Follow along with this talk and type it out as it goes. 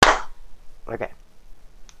Okay.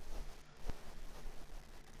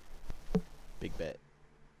 Big bet.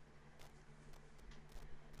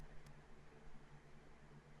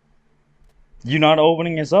 You not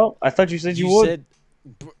opening us up? I thought you said you You would.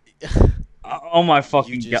 said. Oh my You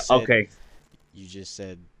fucking god. just said. Okay, You just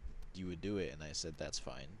said you would do it, and I said that's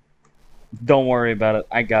fine. don't worry about it.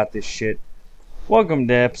 I got this shit. Welcome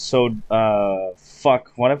to episode,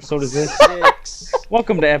 fuck, what episode is this? 6.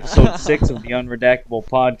 Welcome to episode 6 of the Unredactable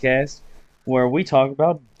podcast, where we talk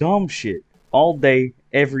about dumb shit all day,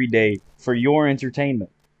 every day, for your entertainment.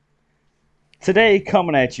 Today,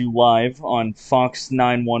 coming at you live on Fox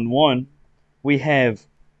 911, we have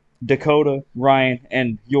Dakota, Ryan,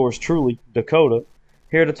 and yours truly, Dakota,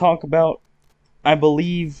 here to talk about, I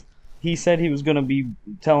believe he said he was going to be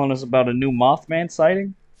telling us about a new Mothman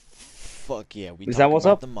sighting. Fuck yeah, we Is that talk what's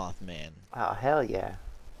about up? the Mothman. Oh, hell yeah.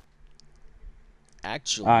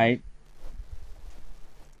 Actually,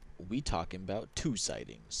 we talking about 2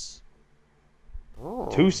 sightings. Ooh.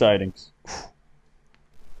 2 sightings.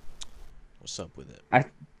 What's up with it? I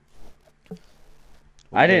What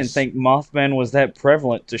do you didn't guys- think Mothman was that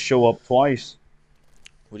prevalent to show up twice.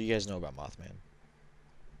 What do you guys know about Mothman?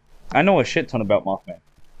 I know a shit ton about Mothman.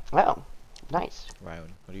 Oh, nice.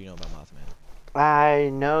 Ryan, what do you know about Mothman? I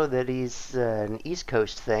know that he's an East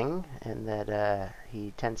Coast thing, and that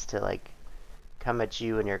he tends to, like, come at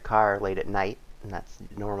you in your car late at night, and that's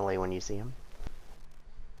normally when you see him.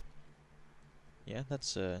 Yeah,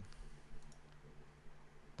 that's a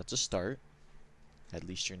start. At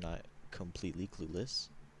least you're not completely clueless.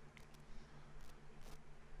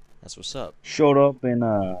 That's what's up. Showed up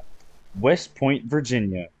in West Point,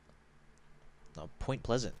 Virginia. No, Point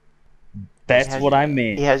Pleasant. That's Yeah, what I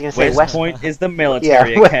meant. Yeah, I was gonna say West Point is the Yeah,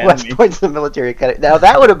 military West academy. Point's the military academy. Now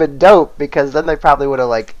that would have been dope because then they probably would have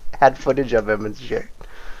like had footage of him and shit.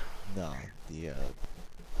 No,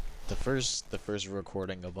 the first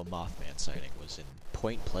recording of a Mothman sighting was in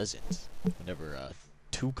Point Pleasant. Whenever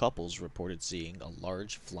 2 couples reported seeing a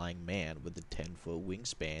large flying man with a 10-foot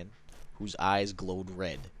wingspan, whose eyes glowed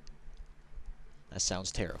red. That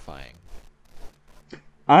sounds terrifying.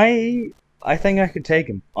 I think I could take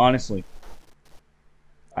him, honestly.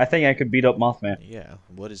 I think I could beat up Mothman. Yeah,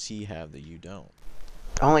 what does he have that you don't?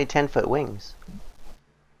 Only 10-foot wings.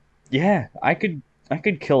 Yeah, I could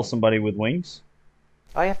kill somebody with wings.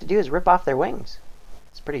 All you have to do is rip off their wings.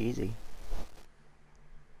 It's pretty easy.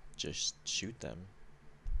 Just shoot them.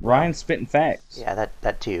 Ryan's spitting facts. Yeah,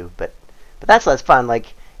 that too. But that's less fun.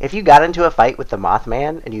 Like if you got into a fight with the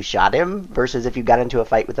Mothman and you shot him, versus if you got into a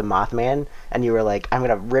fight with the Mothman and you were like, I'm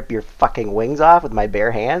gonna rip your fucking wings off with my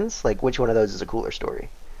bare hands. Like which one of those is a cooler story?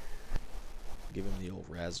 Give him the old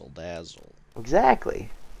razzle dazzle. Exactly.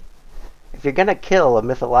 If you're gonna kill a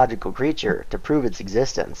mythological creature to prove its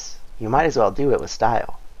existence, you might as well do it with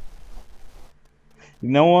style. You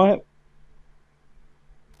know what?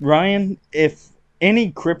 Ryan, if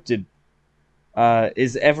any cryptid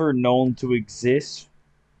is ever known to exist,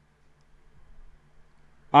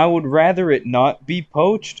 I would rather it not be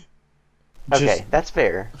poached. Okay, Just that's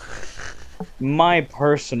fair. my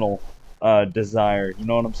personal desire. You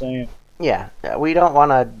know what I'm saying? Yeah, we don't want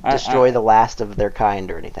to I- destroy the last of their kind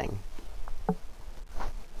or anything.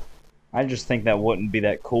 I just think that wouldn't be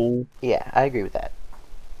that cool. Yeah, I agree with that.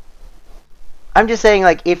 I'm just saying,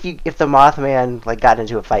 like, if the Mothman like got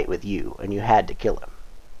into a fight with you and you had to kill him,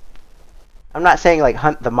 I'm not saying like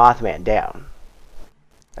hunt the Mothman down.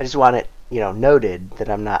 I just want it, noted that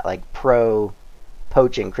I'm not like pro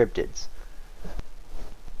poaching cryptids.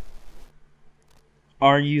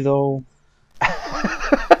 Are you though?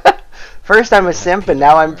 First I'm a simp and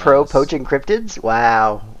now I'm pro poaching cryptids?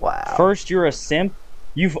 Wow. First you're a simp.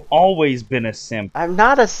 You've always been a simp. I'm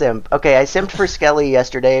not a simp. Okay, I simped for Skelly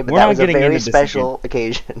yesterday, but We're that not was a getting very into this special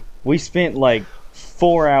occasion. We spent like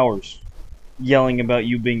 4 hours yelling about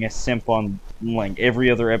you being a simp on like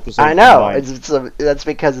every other episode. I know. combined. That's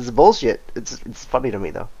because it's bullshit. It's funny to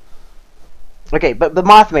me though. Okay, but the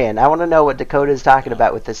Mothman. I want to know what Dakota is talking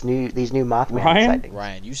about with these new Mothman Ryan? sightings.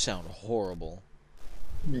 Ryan, you sound horrible.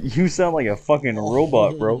 You sound like a fucking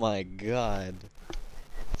robot, Oh bro. my god.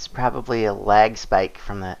 It's probably a lag spike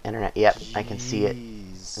from the internet. Yep, I can see it.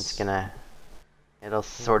 It's it'll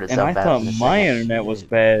sort And itself I out. thought in a my second. internet was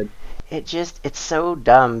bad. It's so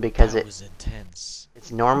dumb because That was intense.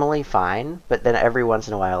 it's normally fine, but then every once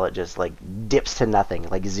in a while it just like dips to nothing,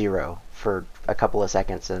 like 0 for a couple of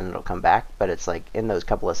seconds, and then it'll come back. But it's like in those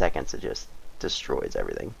couple of seconds it just destroys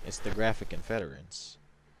everything. It's the graphic inference.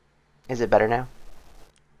 Is it better now?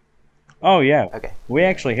 Oh yeah, Okay. we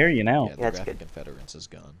actually hear you now. Yeah, the That's graphic good. inference is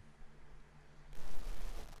gone.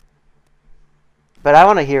 But I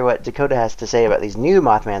want to hear what Dakota has to say about these new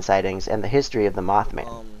Mothman sightings and the history of the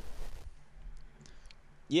Mothman.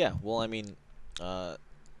 Yeah. Well, I mean, uh,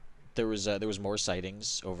 there was more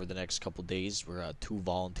sightings over the next couple days where two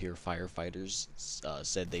volunteer firefighters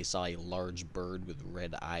said they saw a large bird with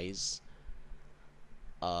red eyes.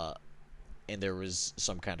 Uh, and there was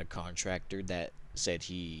some kind of contractor that said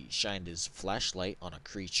he shined his flashlight on a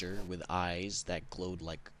creature with eyes that glowed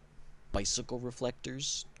like bicycle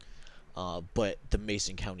reflectors. But the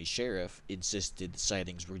Mason County Sheriff insisted the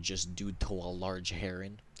sightings were just due to a large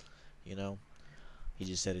heron. You know, he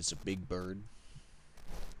just said it's a big bird.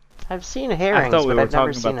 I've seen I herrings, thought we but were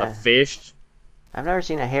talking about the fish. I've never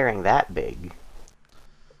seen a herring that big.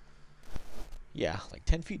 Yeah, like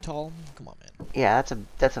 10 feet tall. Come on, man. Yeah,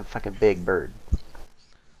 that's a fucking big bird.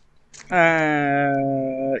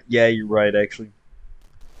 Yeah, you're right, actually.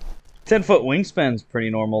 10-foot wingspan's pretty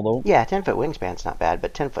normal, though. Yeah, 10-foot wingspan's not bad,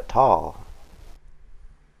 but 10 foot tall.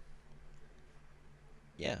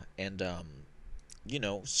 Yeah, and you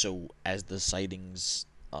know, so as the sightings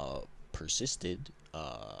persisted,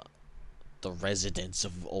 the residents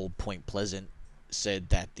of Old Point Pleasant said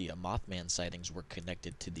that the Mothman sightings were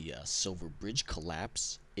connected to the Silver Bridge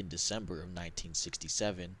collapse in December of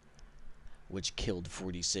 1967, which killed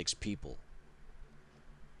 46 people.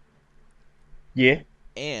 Yeah.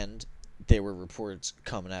 And there were reports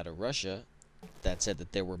coming out of Russia that said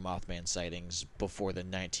that there were Mothman sightings before the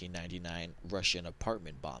 1999 Russian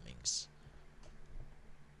apartment bombings.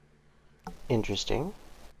 Interesting.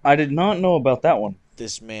 I did not know about that one.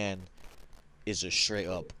 This man is a straight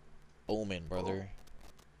up omen, brother.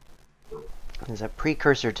 It's a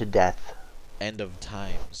precursor to death. End of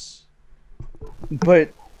times.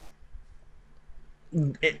 But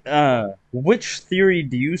which theory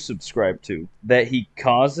do you subscribe to? That he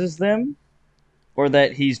causes them, or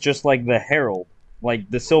that he's just like the Herald, like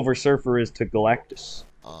the Silver Surfer is to Galactus?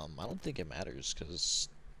 I don't think it matters because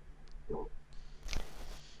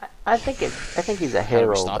I think he's a how do we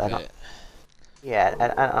herald. stop I don't, it?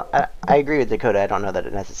 yeah, I agree with Dakota. I don't know that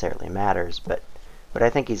it necessarily matters, but I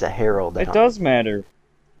think he's a herald. It does matter.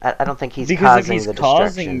 I don't think he's Because causing if he's the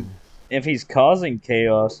causing, destruction. if he's causing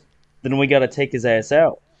chaos, then we got to take his ass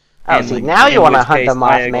out. Oh, And, see, like, now in you want to which hunt the case,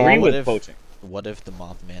 I agree Mothman. with poaching. What if the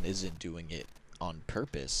Mothman isn't doing it on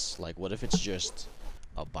purpose? Like, what if it's just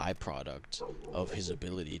a byproduct of his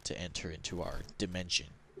ability to enter into our dimension?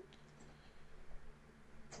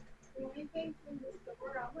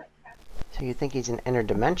 So you think he's an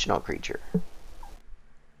interdimensional creature?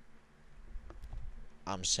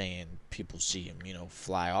 I'm saying people see him,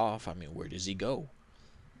 fly off. I mean, where does he go?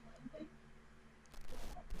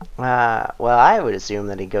 Well, I would assume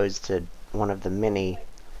that he goes to one of the many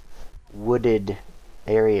wooded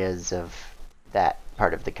areas of that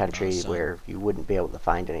part of the country son. where you wouldn't be able to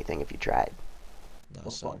find anything if you tried. No,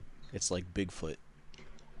 son. It's like Bigfoot.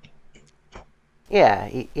 Yeah,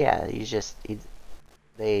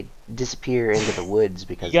 they disappear into the woods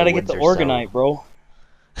because You gotta the get woods the are Organite, bro.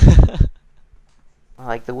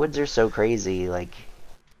 like the woods are so crazy. Like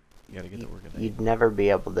You gotta get the Organite. you'd never be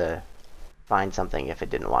able to find something if it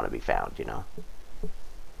didn't want to be found.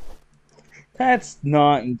 That's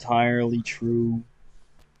not entirely true.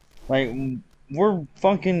 Like, we're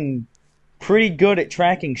fucking pretty good at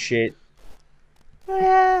tracking shit.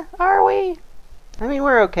 Yeah, are we? I mean,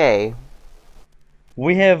 we're okay.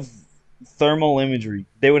 We have thermal imagery.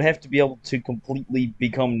 They would have to be able to completely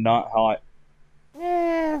become not hot.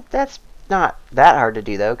 That's not that hard to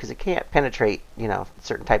do though, because it can't penetrate,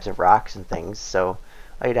 certain types of rocks and things. So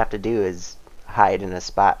all you'd have to do is hide in a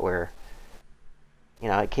spot where,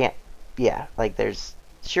 it can't. Yeah, like there's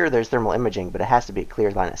thermal imaging, but it has to be a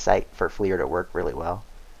clear line of sight for FLIR to work really well.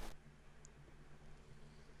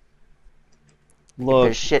 If Look,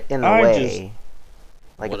 there's shit in the I way, just-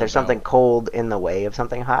 like What if there's about- something cold in the way of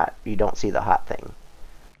something hot, you don't see the hot thing.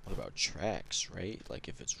 What about tracks, right? Like,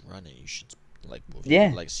 if it's running, you should, like,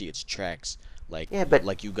 Yeah. see its tracks. Like, Yeah, but-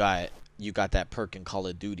 like you got that perk in Call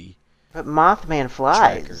of Duty. But Mothman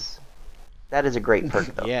flies. Tracker. That is a great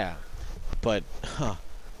perk though. Yeah, but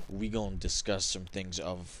we gonna discuss some things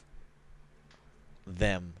of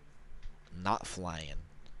them not flying.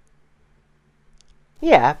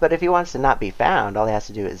 Yeah, but if he wants to not be found, all he has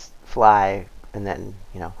to do is fly and then,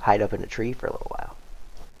 hide up in a tree for a little while.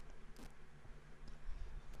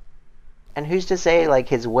 And who's to say, like,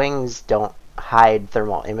 his wings don't hide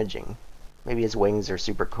thermal imaging? Maybe his wings are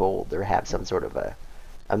super cold or have some sort of a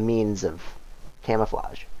means of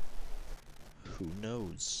camouflage. Who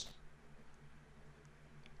knows?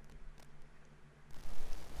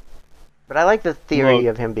 But I like the theory Look.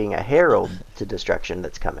 of him being a herald to destruction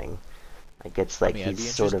that's coming. Like it's I like mean,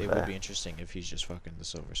 he's sort of it would a be interesting if he's just fucking the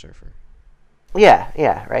Silver Surfer.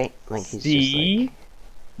 yeah, right. Like he's just See?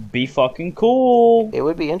 like Be fucking cool. it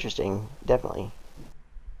would be interesting, definitely.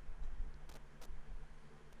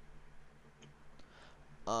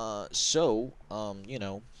 You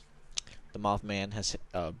know, the Mothman has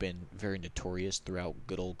been very notorious throughout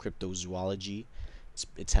good old cryptozoology.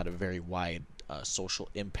 It's had a very wide social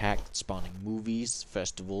impact, spawning movies,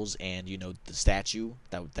 festivals, and you know the statue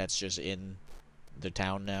that's just in the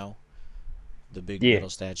town now. The big Yeah. metal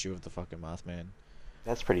statue of the fucking Mothman.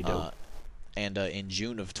 That's pretty dope. And in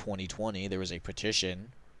June of 2020, there was a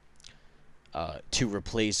petition to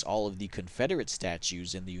replace all of the Confederate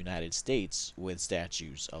statues in the United States with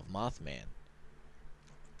statues of Mothman.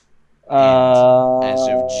 And as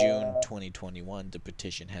of June 2021, the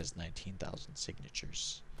petition has 19,000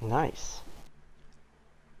 signatures. Nice.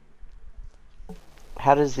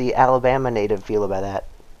 How does the Alabama native feel about that?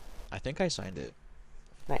 I think I signed it.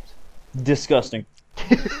 Nice. Disgusting.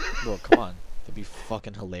 Bro, come on. That'd be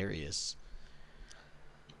fucking hilarious.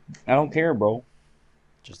 I don't care, bro.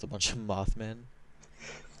 Just a bunch of Mothmen.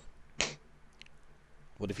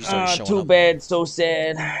 What if you started showing Too up? bad, so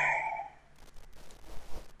sad.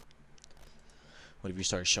 What if you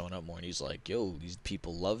started showing up more and he's like, yo, these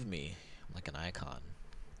people love me. I'm like an icon.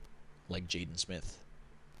 Like Jaden Smith.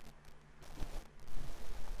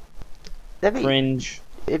 That'd be Cringe.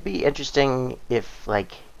 it'd be interesting if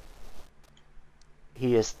like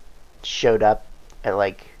he just showed up at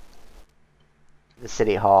like the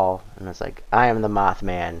city hall and was like, I am the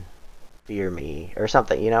Mothman, fear me, or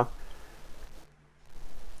something, you know?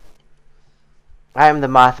 I am the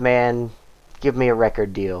Mothman, give me a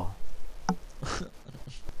record deal.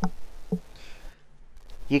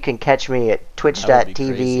 You can catch me at That would be twitch.tv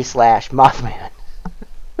crazy. /Mothman.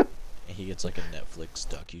 And he gets like a Netflix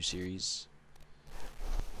docu-series.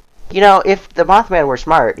 You know, if the Mothman were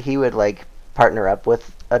smart, he would like partner up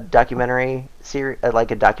with a documentary series,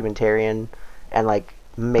 like a documentarian, and like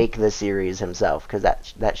make the series himself, because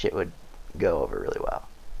that shit would go over really well.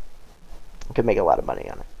 Could make a lot of money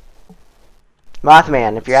on it.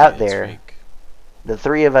 Mothman, if you're out It's there, fake. the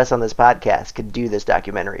three of us on this podcast could do this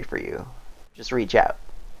documentary for you. Just reach out.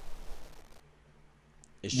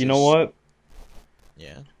 It's You know just- what?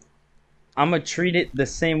 Yeah. I'm gonna treat it the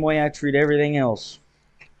same way I treat everything else.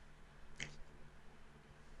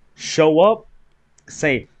 Show up,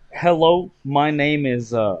 say, hello, my name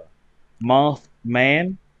is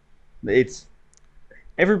Mothman. It's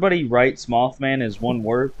everybody writes Mothman as one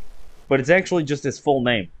word, but it's actually just his full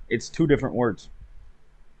name. It's two different words.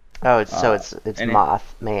 Oh, it's it's and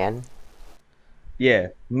Mothman. Yeah,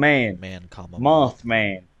 man, Man, comma,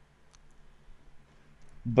 Mothman.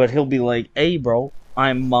 But he'll be like, "Hey, bro,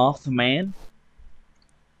 I'm Mothman,"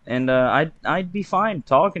 and I'd be fine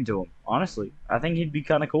talking to him. Honestly, I think he'd be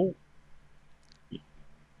kind of cool.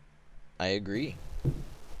 I agree.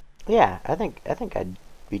 Yeah, I think I'd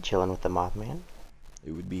be chilling with the Mothman.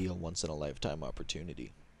 It would be a once-in-a-lifetime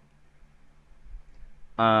opportunity.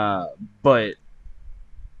 But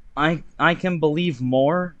I can believe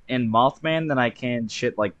more in Mothman than I can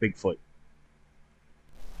shit like Bigfoot.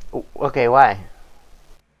 Okay, why?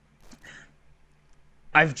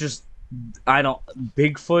 I don't.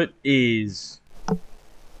 Bigfoot is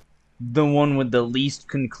the one with the least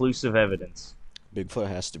conclusive evidence. Bigfoot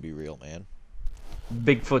has to be real, man.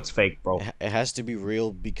 Bigfoot's fake, bro. It has to be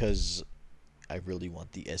real because I really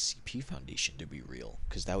want the SCP Foundation to be real,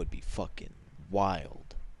 because that would be fucking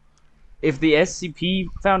wild. If the SCP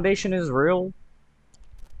Foundation is real,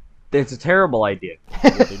 it's a terrible idea.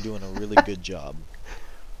 Well, they're doing a really good job.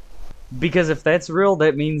 Because if that's real,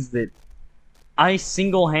 that means that I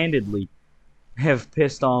single-handedly have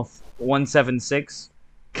pissed off 176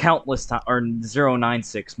 countless times, or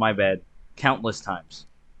 096, my bad, countless times.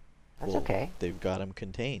 That's Well, okay. They've got him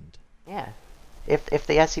contained. Yeah. If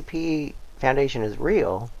the SCP Foundation is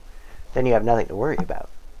real, then you have nothing to worry about.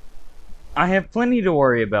 I have plenty to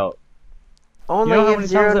worry about. Only You know how if many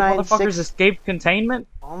times that motherfucker's 096 escaped containment?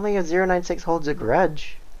 only if 096 holds a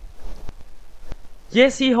grudge.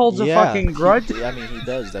 Yes, he holds a fucking grudge. I mean, he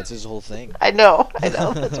does. That's his whole thing. I know.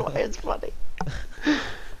 That's why it's funny.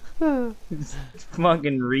 Fucking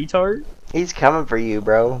retard. He's coming for you,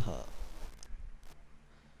 bro. Uh-huh.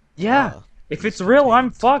 Yeah. Nah, If he's it's real, I'm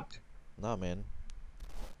contained. fucked. Nah, man.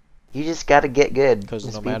 You just gotta get good. Because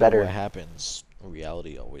Just no be matter better. what happens,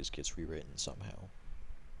 reality always gets rewritten somehow.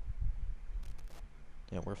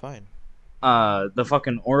 Yeah, we're fine. The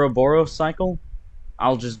fucking Ouroboros cycle,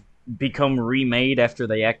 I'll just become remade after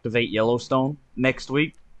they activate Yellowstone next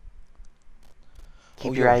week.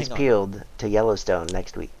 Keep Oh, your yo, eyes hang on. peeled to Yellowstone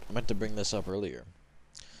next week. I meant to bring this up earlier.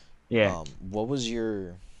 Yeah. What was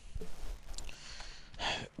your?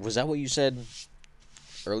 Was that what you said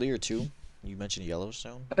earlier too? You mentioned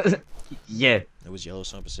Yellowstone. Yeah. It was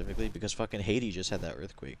Yellowstone specifically because fucking Haiti just had that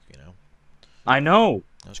earthquake. You know, I know.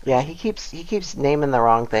 that was Yeah, crazy. he keeps naming the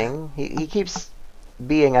wrong thing. He keeps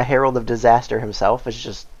being a herald of disaster himself. It's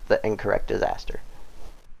just the incorrect disaster.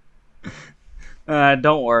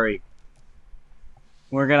 Don't worry.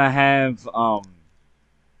 We're gonna have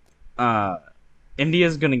uh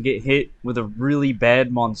India's gonna get hit with a really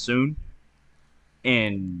bad monsoon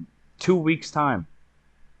in 2 weeks' time.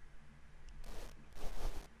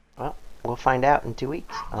 Well, we'll find out in 2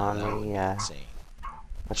 weeks Now on that would the be insane.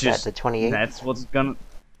 what's that? Just The 28th. that's what's gonna.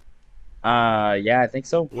 Yeah, I think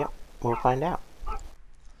so. Yep, we'll find out.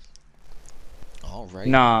 All right.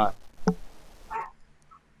 Nah,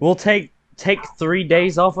 we'll take 3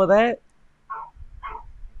 days off of that,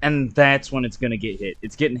 and that's when it's gonna get hit.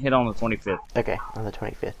 It's getting hit on the 25th. Okay, on the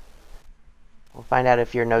 25th. We'll find out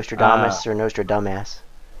if you're Uh, Nostradamus or Nostradumbass.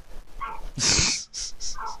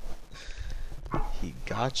 He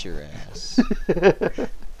got your ass.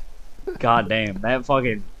 God damn, that's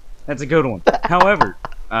a good one. However,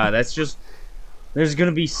 that's just there's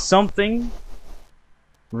gonna be something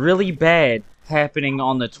really bad happening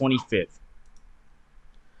on the 25th.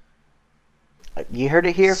 You heard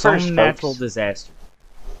it here Some first, natural folks. disaster.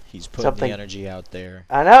 He's putting Something- the energy out there.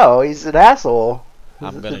 I know, he's an asshole.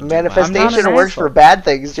 I'm gonna do my Manifestation best. works for bad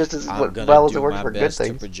things just as I'm gonna well as do it works my for good best to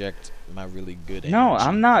things. project my really good energy. No,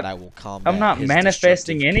 I'm not- That will combat I'm not his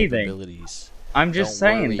manifesting destructive anything. capabilities. I'm just Don't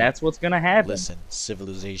saying worry. that's what's gonna happen. Listen,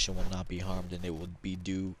 civilization will not be harmed, and it will be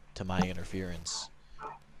due to my interference.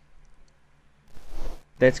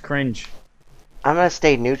 That's cringe. I'm gonna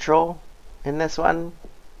stay neutral in this one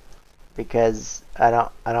because I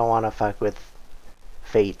don't want to fuck with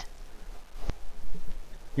fate.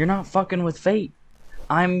 You're not fucking with fate.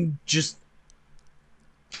 I'm just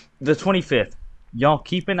the 25th. Y'all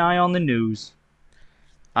keep an eye on the news.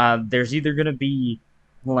 There's either gonna be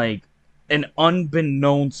like an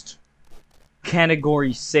unbeknownst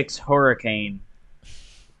Category 6 hurricane.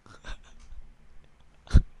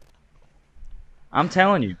 I'm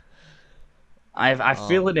telling you. I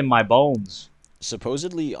feel it in my bones.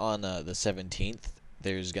 Supposedly on the 17th,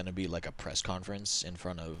 there's gonna be like a press conference in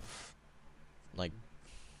front of like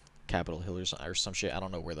Capitol Hill or some shit. I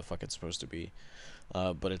don't know where the fuck it's supposed to be,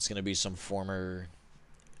 but it's gonna be some former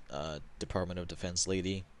Department of Defense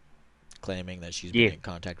lady claiming that she's been Yeah. in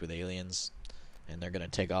contact with aliens, and they're gonna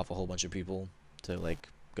take off a whole bunch of people to like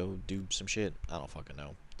go do some shit. I don't fucking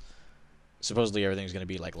know. Supposedly everything's gonna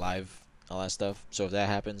be like live, all that stuff. So if that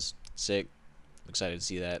happens, sick. I'm excited to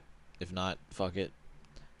see that. If not, fuck it.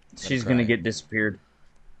 She's cry. gonna get disappeared.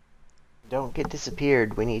 Don't get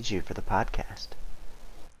disappeared. We need you for the podcast.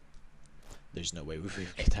 There's no way we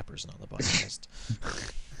would get that person on the podcast.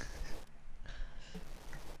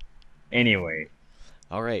 Anyway,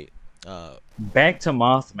 All right. back to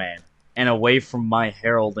Mothman and away from my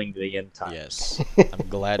heralding the end time. Yes. I'm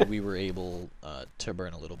glad we were able to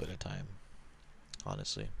burn a little bit of time,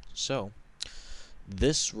 honestly. So,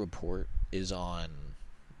 this report is on.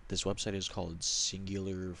 This website is called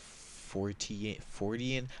Singular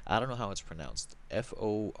Fortean. I don't know how it's pronounced.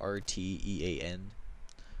 FORTEAN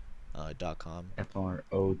 .com.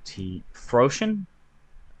 FROT Frosian?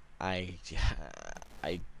 I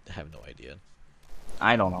have no idea.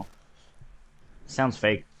 I don't know. Sounds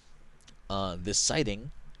fake. This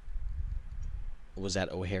sighting was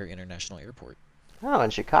at O'Hare International Airport. Oh, in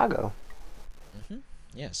Chicago.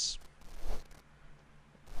 Yes.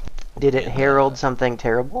 Did it And, herald something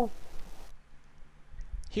terrible?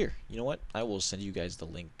 Here, you know what? I will send you guys the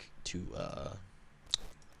link to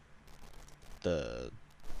the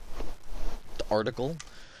article,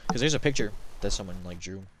 because there's a picture that someone like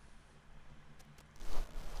drew.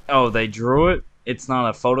 Oh, they drew it? It's not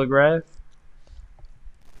a photograph?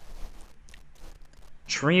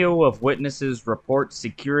 Trio of witnesses report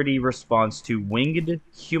security response to winged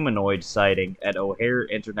humanoid sighting at O'Hare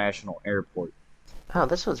International Airport. Oh,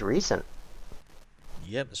 this was recent.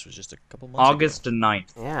 Yep, this was just a couple months August ago.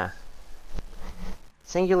 9th. Yeah.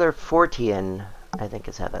 Singular Fortean, I think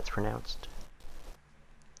is how that's pronounced.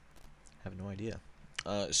 I have no idea.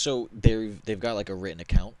 So they've got like a written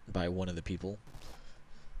account by one of the people.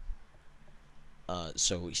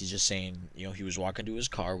 So he's just saying, you know, he was walking to his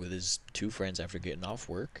car with his two friends after getting off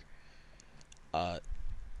work.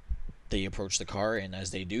 They approach the car, and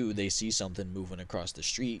as they do, they see something moving across the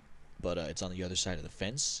street, but it's on the other side of the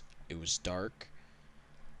fence. It was dark,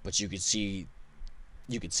 but you could see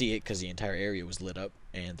it because the entire area was lit up,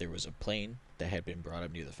 and there was a plane that had been brought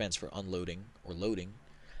up near the fence for unloading or loading.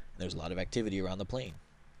 And there was a lot of activity around the plane.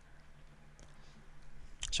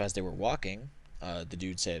 So as they were walking, the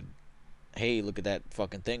dude said, "Hey, look at that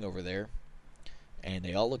fucking thing over there." And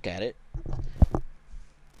they all look at it.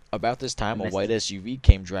 About this I time, a missed white it. SUV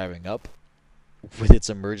came driving up with its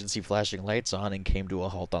emergency flashing lights on and came to a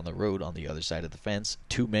halt on the road on the other side of the fence.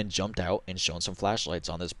 Two men jumped out and shone some flashlights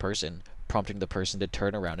on this person, prompting the person to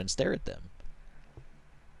turn around and stare at them.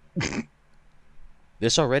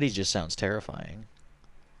 This already just sounds terrifying.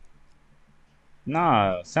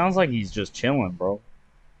 Nah, sounds like he's just chilling, bro.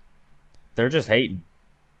 They're just hating.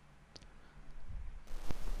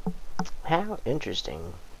 How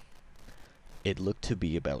interesting. It looked to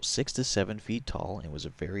be about 6 to 7 feet tall and was a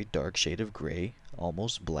very dark shade of gray,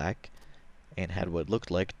 almost black, and had what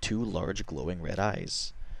looked like two large glowing red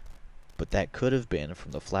eyes. But that could have been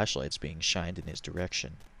from the flashlights being shined in his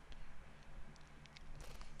direction.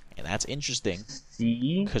 And that's interesting,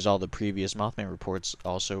 See? because all the previous Mothman reports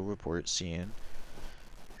also report seeing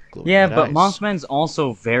glowing Yeah, red but eyes. Mothman's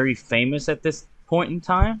also very famous at this point in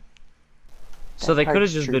time. So they That could have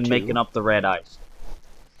part's just true, been too. making up the red eyes.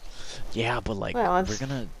 Yeah, but like, Well, we're it's-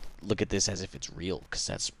 gonna look at this as if it's real, because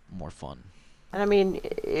that's more fun. And I mean,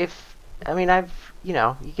 I've,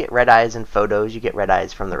 you get red eyes in photos. You get red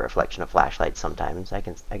eyes from the reflection of flashlights sometimes. I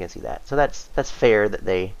can see that. So that's fair that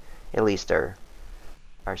they at least are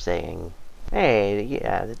saying, hey,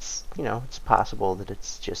 yeah, it's possible that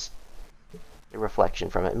it's just a reflection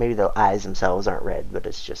from it. Maybe the eyes themselves aren't red, but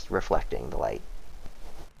it's just reflecting the light.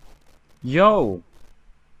 Yo,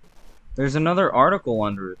 there's another article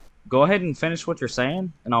under it. Go ahead and finish what you're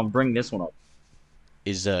saying, and I'll bring this one up.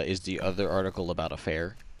 Is the other article about a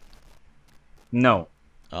fair? No.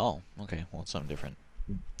 Oh, okay. Well, it's something different.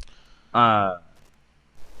 Go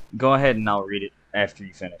ahead and I'll read it after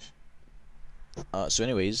you finish. So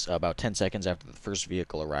anyways, about 10 seconds after the first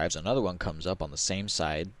vehicle arrives, another one comes up on the same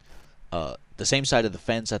side of the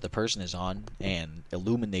fence that the person is on, and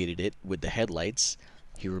illuminated it with the headlights.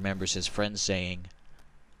 He remembers his friend saying,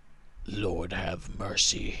 "Lord have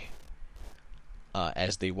mercy,"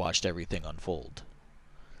 as they watched everything unfold.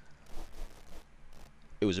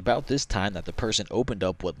 It was about this time that the person opened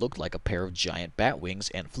up what looked like a pair of giant bat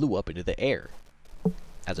wings and flew up into the air.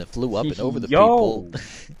 As it flew up and over the Yo. people,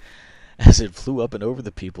 as it flew up and over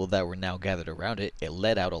the people that were now gathered around it, it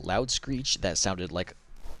let out a loud screech that sounded like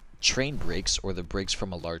train brakes or the brakes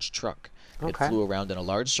from a large truck. It Okay. flew around in a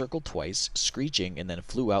large circle twice, screeching, and then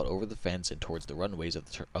flew out over the fence and towards the runways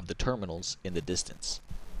of the terminals in the distance.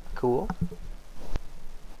 Cool.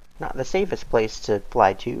 Not the safest place to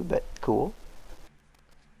fly to, but cool.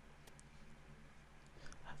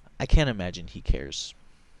 I can't imagine he cares.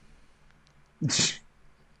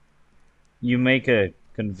 You make a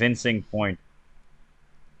convincing point.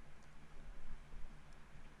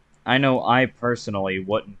 I know I personally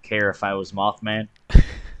wouldn't care if I was Mothman.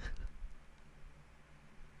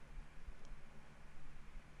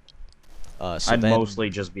 So I'd then, mostly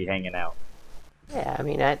just be hanging out. Yeah, I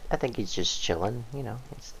mean, I think he's just chilling.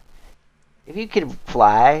 If you could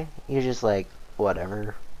fly, you're just like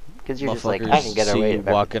whatever, because you're just like, I can motherfuckers get see away you with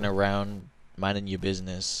walking everything. around, minding your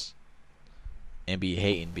business, and be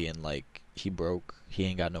hating, being like, he broke, he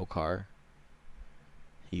ain't got no car,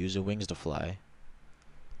 he using wings to fly.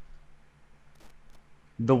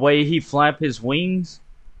 The way he flap his wings,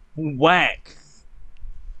 whack.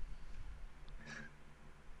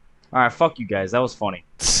 Alright, fuck you guys. That was funny.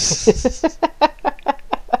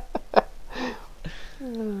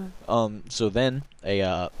 So then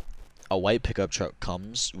a white pickup truck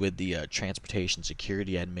comes with the Transportation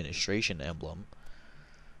Security Administration emblem.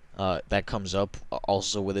 That comes up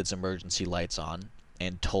also with its emergency lights on,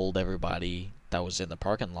 and told everybody that was in the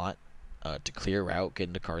parking lot to clear out, get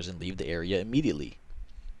into cars, and leave the area immediately.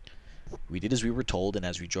 We did as we were told, and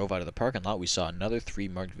as we drove out of the parking lot, we saw another 3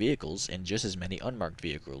 marked vehicles and just as many unmarked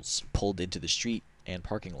vehicles pulled into the street and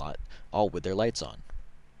parking lot, all with their lights on.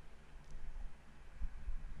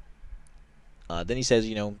 Then he says,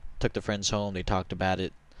 took the friends home, they talked about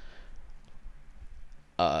it.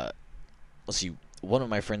 Let's see, one of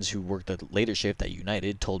my friends who worked the later shift at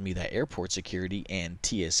United told me that airport security and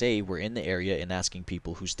TSA were in the area and asking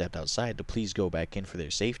people who stepped outside to please go back in for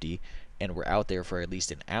their safety, and were out there for at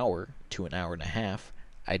least an hour to an hour and a half.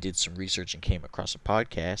 I did some research and came across a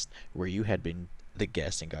podcast where you had been the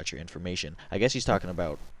guest and got your information. I guess he's talking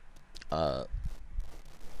about the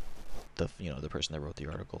person that wrote the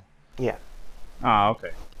article. Yeah. Ah,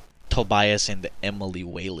 okay. Tobias and Emily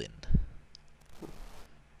Wayland.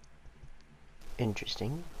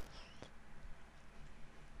 Interesting.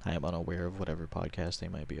 I am unaware of whatever podcast they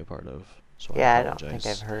might be a part of, so Yeah, I I don't apologize.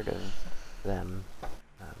 think I've heard of them.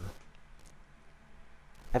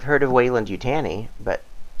 I've heard of Wayland Yutani, but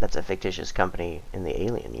that's a fictitious company in the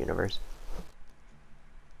Alien universe.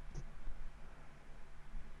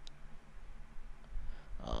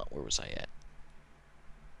 Where was I at?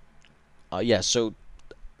 Yeah, so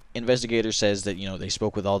investigator says that they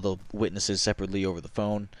spoke with all the witnesses separately over the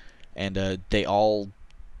phone, and they all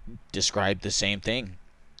described the same thing.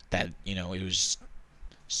 That it was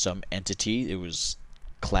some entity. It was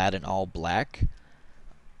clad in all black.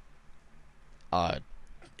 And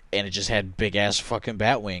it just had big ass fucking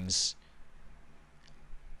bat wings.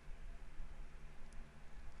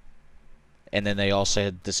 And then they all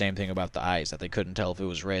said the same thing about the eyes, that they couldn't tell if it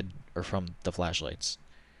was red or from the flashlights.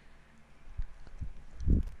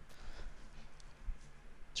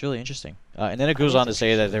 It's really interesting. And then it goes on to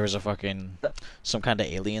say that there was some kind of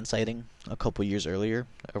alien sighting a couple years earlier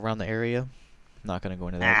around the area. Not going to go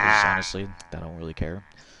into that because honestly, I don't really care.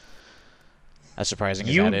 As surprising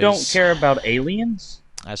as that is. You don't care about aliens?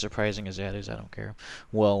 As surprising as that is, I don't care.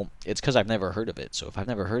 Well, it's because I've never heard of it. So if I've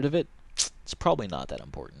never heard of it, it's probably not that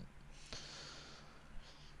important.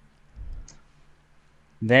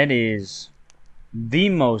 That is the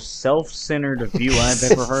most self-centered view I've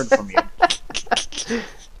ever heard from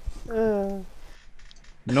you.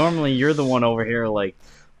 Normally, you're the one over here like,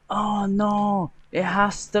 oh no, it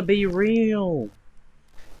has to be real.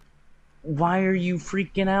 Why are you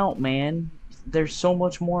freaking out, man? There's so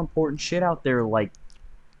much more important shit out there, like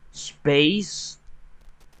space.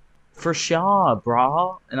 For sure,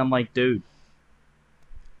 brah. And I'm like, dude,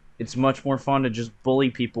 it's much more fun to just bully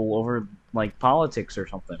people over, like, politics or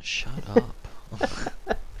something. Shut up.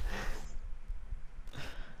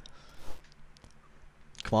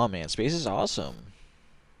 Come on, man. Space is awesome.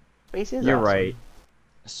 Space is You're awesome. right.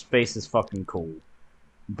 Space is fucking cool.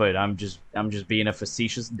 But I'm just being a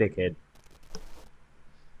facetious dickhead.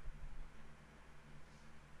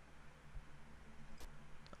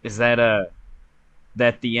 Is that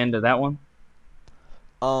the end of that one?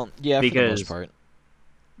 Yeah, for the Because most part.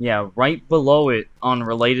 yeah, right below it on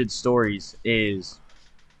related stories is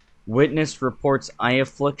witness reports eye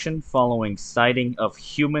affliction following sighting of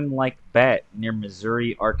human-like bat near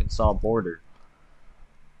Missouri-Arkansas border.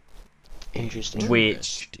 Interesting.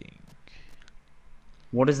 Interesting.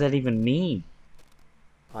 What does that even mean?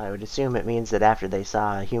 Well, I would assume it means that after they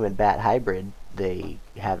saw a human-bat hybrid, they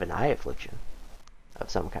have an eye affliction of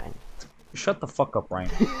some kind. Shut the fuck up, Ryan.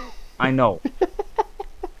 I know.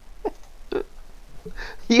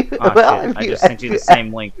 You, Oh, well, shit. if I you- just sent you the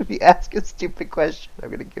same link. If you ask a stupid question, I'm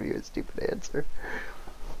going to give you a stupid answer.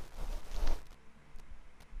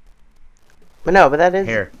 But no, but that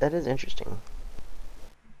is interesting.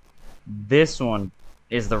 This one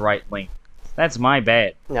is the right link. That's my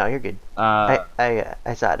bad. No, you're good. Uh,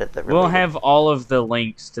 I saw it at the. we'll related- have all of the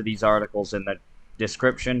links to these articles in the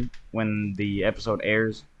description when the episode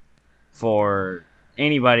airs for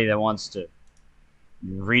anybody that wants to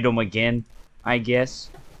read them again, I guess.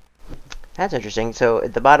 That's interesting. So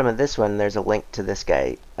at the bottom of this one, there's a link to this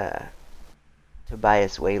guy,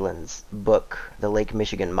 Tobias Whalen's book, The Lake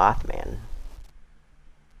Michigan Mothman.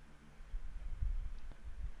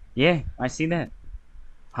 Yeah, I see that.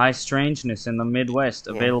 High Strangeness in the Midwest,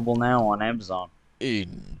 Yeah. available now on Amazon.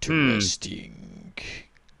 Interesting.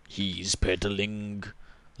 He's peddling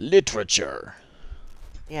literature.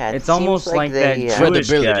 Yeah, it It's seems almost like that they, Jewish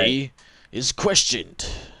Credibility is questioned.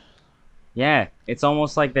 Yeah, it's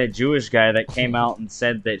almost like that Jewish guy that came out and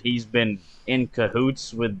said that he's been in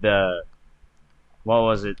cahoots with the... What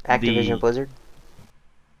was it? Activision Blizzard.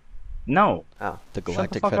 No. The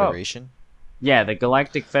Galactic fuck up. Federation? Yeah, the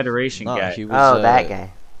Galactic Federation No, guy. he was, That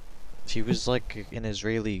guy. He was like an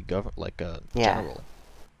Israeli Yeah. general.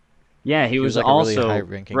 Yeah, he was like a really also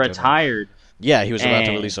high-ranking general. retired. Yeah, he was about to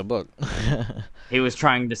And- release a book. He was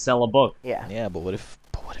trying to sell a book. Yeah. Yeah, but what if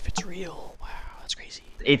it's real? Wow, that's crazy.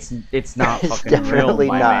 It's not It's fucking real, definitely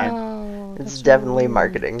my not. man. It's definitely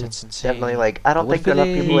marketing. That's insane. Definitely like, I don't What think if it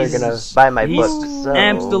enough people are is? gonna buy my He's book. So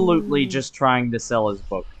absolutely just trying to sell his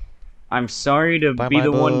book. I'm sorry to Buy be my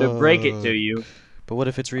the one to break it book. to you. But what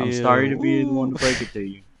if it's real? I'm sorry to be the one to break it to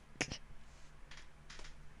you.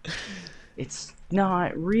 It's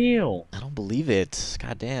not real. I don't believe it.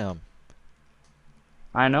 God damn.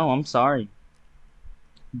 I know, I'm sorry.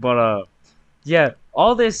 But, yeah,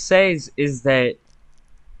 all this says is that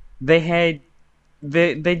they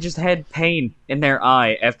just had pain in their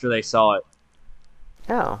eye after they saw it.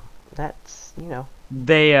 No, that's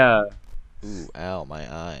They, Ooh, ow,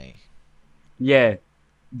 my eye. yeah,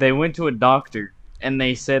 they went to a doctor, and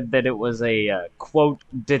they said that it was a, quote,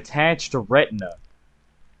 detached retina.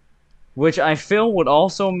 Which I feel would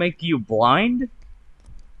also make you blind?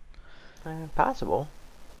 possible.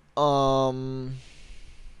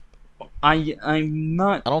 I'm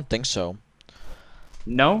not. I don't think so.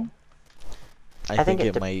 No. I think think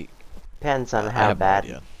it it might. depends on I how have no bad.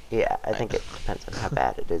 idea. Yeah, I think it depends on how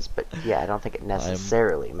bad it is, but yeah, I don't think it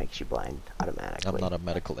necessarily makes you blind automatically. I'm not a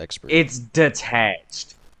medical expert. It's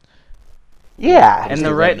detached. Yeah, What And does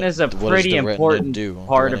the retina is a what does pretty the retina important do?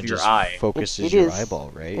 part The of retina your just eye. focuses it your is.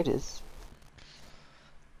 eyeball, right? It is.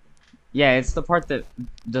 Yeah, it's the part that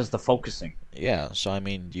does the focusing. Yeah, so I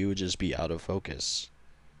mean, you would just be out of focus.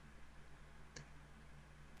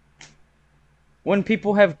 When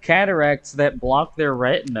people have cataracts that block their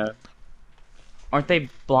retina, aren't they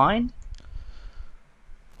blind?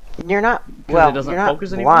 You're not Because it you're doesn't not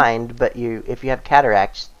focus anymore? blind, but if you have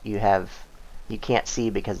cataracts, you can't see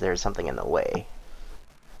because there's something in the way.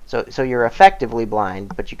 So you're effectively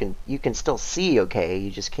blind, but you can still see okay.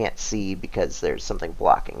 You just can't see because there's something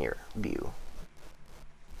blocking your view.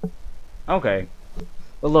 Okay.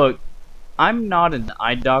 But look, I'm not an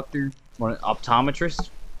eye doctor or an optometrist.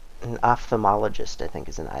 An ophthalmologist, I think,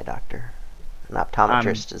 is an eye doctor. An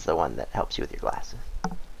optometrist is the one that helps you with your glasses.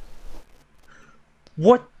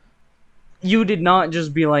 What? You did not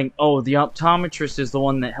just be like, oh, the optometrist is the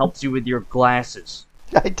one that helps you with your glasses.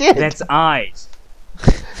 I did. That's eyes.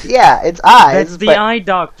 Yeah, it's eyes. That's the but eye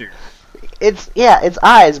doctor. it's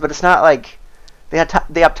eyes, but it's not like the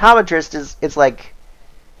optometrist is. It's like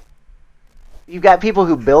you've got people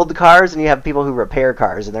who build cars and you have people who repair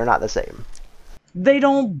cars, and they're not the same. They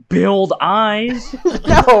don't build eyes.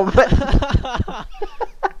 No, but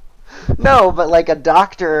no, but like an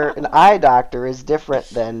eye doctor is different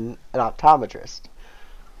than an optometrist.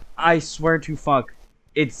 I swear to fuck,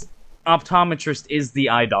 it's optometrist is the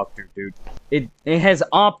eye doctor, dude. It has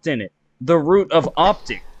opt in it. The root of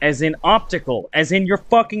optic, as in optical, as in your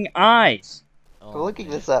fucking eyes. I'm looking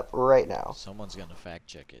this up right now. Someone's gonna fact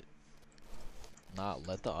check it.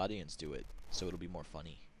 Let the audience do it, so it'll be more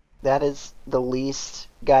funny. That is the least,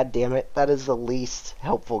 god damn it, that is the least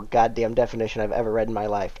helpful goddamn definition I've ever read in my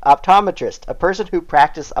life. Optometrist, a person who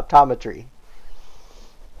practices optometry.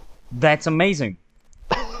 That's amazing.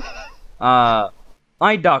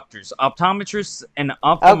 Eye doctors, optometrists, and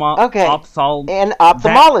Okay. An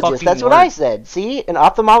ophthalmologist, that's what I said. See? An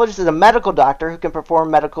ophthalmologist is a medical doctor who can perform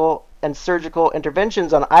medical and surgical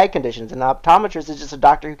interventions on eye conditions. An optometrist is just a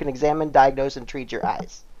doctor who can examine, diagnose, and treat your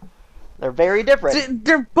eyes. They're very different.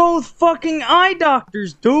 They're both fucking eye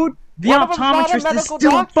doctors, dude. The One of them's not a optometrist is medical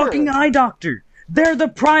still doctor. a fucking eye doctor. They're the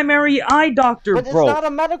primary eye doctor, But it's bro. not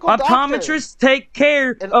a medical doctor. Optometrists take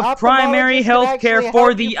care An of primary ophthalmologist health can care actually for help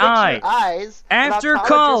you the fix your eye. eyes. An After optometrist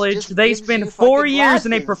college, just they gives you spent 4 fucking years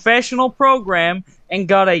in a glasses. professional program and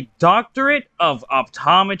got a doctorate of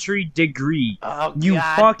optometry degree. Oh, You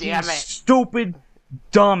God fucking damn it. stupid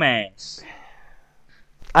dumbass.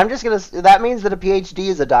 I'm just gonna. That means that a PhD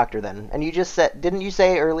is a doctor then. And you just said, didn't you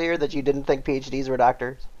say earlier that you didn't think PhDs were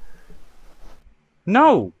doctors?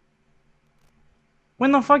 No.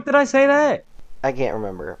 When the fuck did I say that? I can't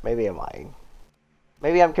remember. Maybe I'm lying.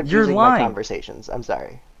 Maybe I'm confusing my lying. conversations. I'm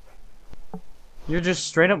sorry. You're just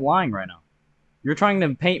straight up lying right now. You're trying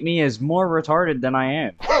to paint me as more retarded than I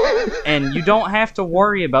am. And you don't have to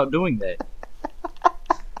worry about doing that.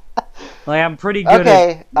 Like, I'm pretty good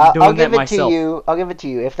Okay, at doing I'll that give it myself. to you. I'll give it to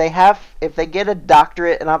you. If they get a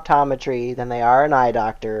doctorate in optometry, then they are an eye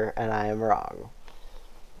doctor, and I am wrong.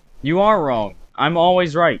 You are wrong. I'm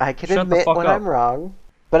always right. I can Shut the admit fuck when up. I'm wrong.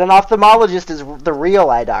 But an ophthalmologist is the real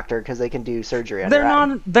eye doctor because they can do surgery on They're your eye.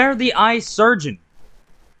 not. They're the eye surgeon.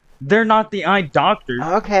 They're not the eye doctor.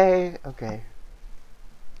 Okay. It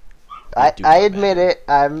do I not admit matter. it.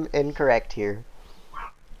 I'm incorrect here.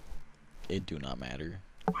 It do not matter.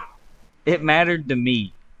 It mattered to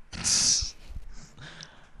me.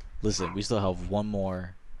 Listen, we still have one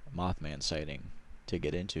more Mothman sighting to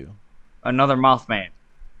get into. Another Mothman.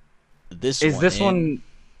 This Is one this in- one?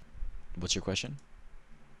 What's your question?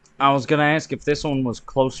 I was gonna ask if this one was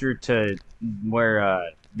closer to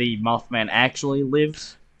where the Mothman actually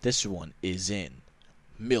lives. This one is in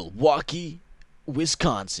Milwaukee,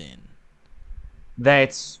 Wisconsin.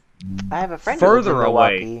 That's I have a friend who lives in further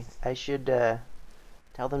away. Milwaukee. I should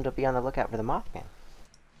tell them to be on the lookout for the Mothman.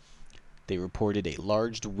 They reported a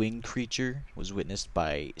large winged creature was witnessed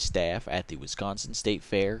by staff at the Wisconsin State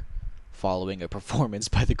Fair following a performance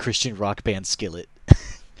by the Christian rock band Skillet.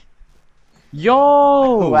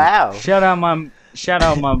 Yo! Wow. Shout out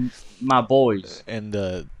my boys. And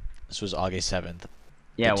this was August 7th.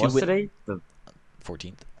 Yeah, two what's wit- today? The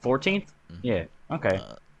 14th. 14th? Yeah. Okay.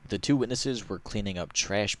 The two witnesses were cleaning up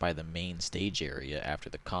trash by the main stage area after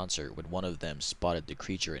the concert when one of them spotted the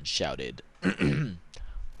creature and shouted,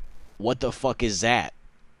 "What the fuck is that?"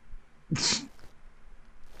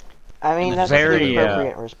 I mean, then that's there's the very,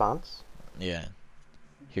 appropriate response. Yeah.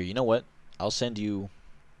 Here, you know what? I'll send you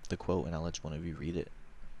the quote and I'll let one of you read it.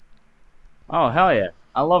 Oh, hell yeah.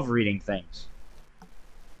 I love reading things.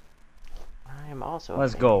 I am also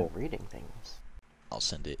Let's a fan go. of reading things. I'll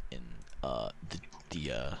send it in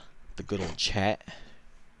the good old chat.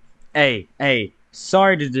 Hey,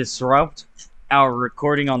 sorry to disrupt our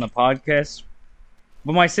recording on the podcast,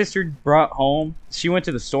 but my sister brought home, she went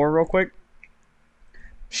to the store real quick.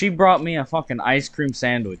 She brought me a fucking ice cream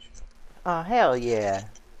sandwich. Oh, hell yeah.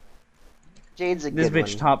 Jade's a This good bitch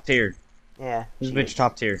one. top tier. Yeah, This she bitch is.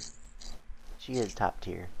 top tier. She is top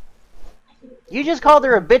tier. You just called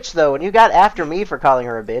her a bitch, though, and you got after me for calling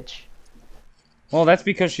her a bitch. Well, that's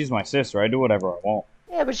because she's my sister. I do whatever I want.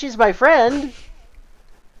 Yeah, but she's my friend.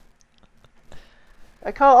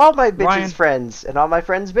 I call all my bitches Ryan. friends, and all my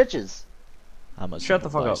friends bitches. I'm a Shut the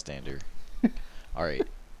simple fuck up. bystander. All right,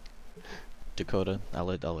 Dakota, I'll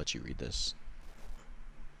let you read this.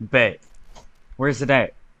 Bet. Where's it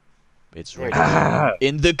at? It's There right it is.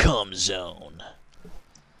 in the cum zone.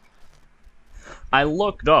 I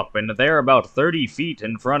looked up, and there, about 30 feet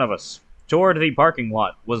in front of us, toward the parking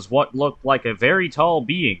lot, was what looked like a very tall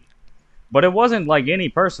being. But it wasn't like any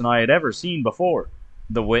person I had ever seen before,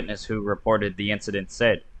 the witness who reported the incident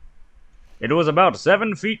said. It was about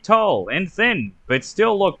 7 feet tall and thin, but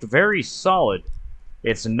still looked very solid.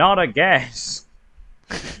 It's not a gas.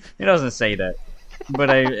 It doesn't say that, but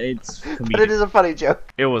it's But it comedic. is a funny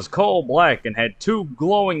joke. It was coal black and had 2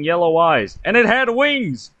 glowing yellow eyes, and it had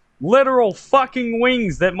wings! Literal fucking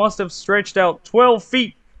wings that must have stretched out 12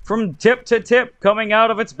 feet from tip to tip coming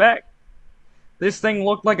out of its back. This thing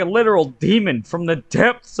looked like a literal demon from the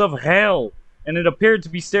depths of hell, and it appeared to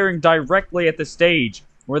be staring directly at the stage,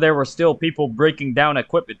 where there were still people breaking down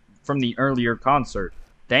equipment from the earlier concert.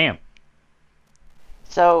 Damn.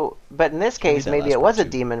 So, but in this Can we read case, that maybe last it was part a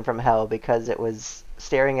too? demon from hell because it was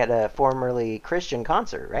staring at a formerly Christian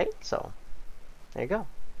concert, right? So, there you go.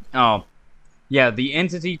 Oh. Yeah, the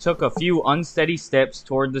entity took a few unsteady steps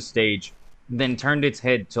toward the stage, then turned its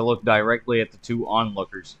head to look directly at the 2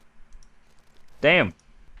 onlookers. Damn.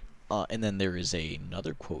 And then there is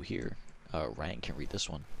another quote here. Ryan can read this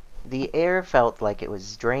one. The air felt like it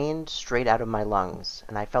was drained straight out of my lungs,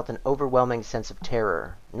 and I felt an overwhelming sense of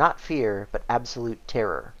terror. Not fear, but absolute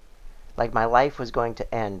terror. Like my life was going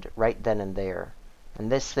to end right then and there, and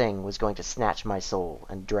this thing was going to snatch my soul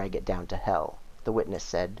and drag it down to hell, the witness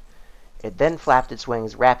said. It then flapped its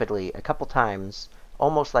wings rapidly a couple times,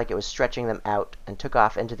 almost like it was stretching them out, and took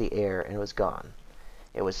off into the air and was gone.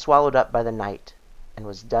 It was swallowed up by the night and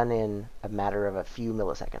was done in a matter of a few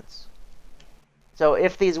milliseconds. So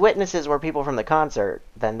if these witnesses were people from the concert,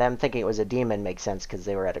 then them thinking it was a demon makes sense because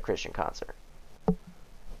they were at a Christian concert.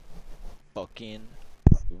 Fucking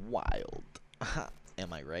wild.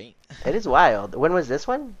 Am I right? It is wild. When was this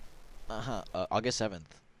one? August 7th.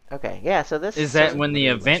 Okay, yeah, so this... Is that So when the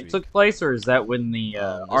literally last event week. took place, or is that when the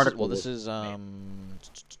article This was is made?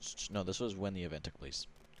 no, this was when the event took place.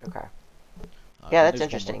 Okay. Uh, Yeah, then that's there's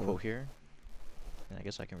interesting. One more quote here, and I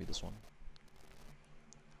guess I can read this one.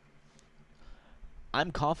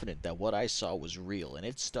 I'm confident that what I saw was real, and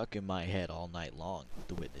it stuck in my head all night long,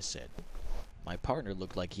 the witness said. My partner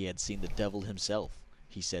looked like he had seen the devil himself.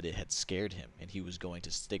 He said it had scared him, and he was going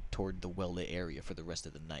to stick toward the well-lit area for the rest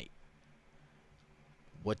of the night.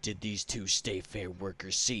 What did these 2 Stay Fair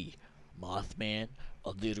workers see? Mothman?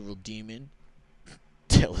 A literal demon?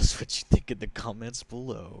 Tell us what you think in the comments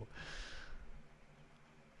below.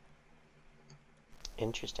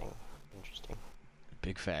 Interesting.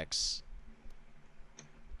 Big facts.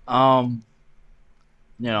 You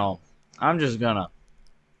know, I'm just gonna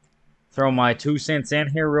throw my 2 cents in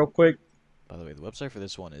here real quick. By the way, the website for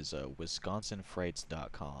this one is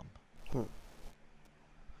wisconsinfrights.com.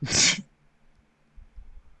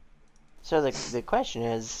 So the question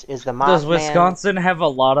is the Mothman... Does Wisconsin have a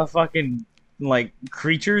lot of fucking, like,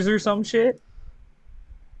 creatures or some shit?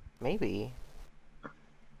 Maybe.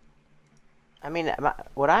 I mean,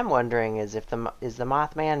 what I'm wondering is if is the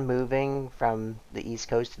Mothman moving from the East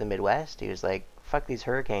Coast to the Midwest? He was like, fuck these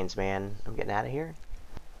hurricanes, man. I'm getting out of here.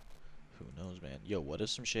 Who knows, man? Yo, what if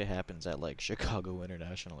some shit happens at, like, Chicago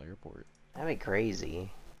International Airport? That'd be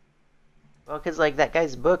crazy. Well, because, like, that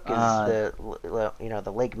guy's book is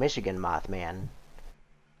the Lake Michigan Mothman.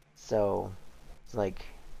 So, it's like,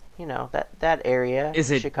 that area.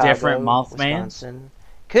 Is it Chicago, different Mothmans? Wisconsin.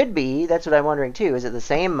 Could be. That's what I'm wondering, too. Is it the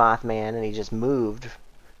same Mothman and he just moved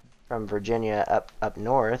from Virginia up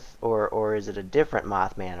north? Or is it a different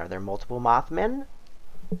Mothman? Are there multiple Mothmen?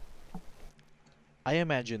 I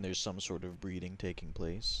imagine there's some sort of breeding taking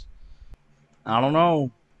place. I don't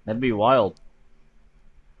know. That'd be wild.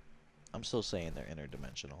 I'm still saying they're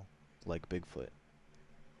interdimensional, like Bigfoot.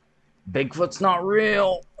 Bigfoot's not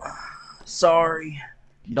real. Sorry.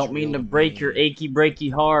 He's Don't mean real to to break your me. achy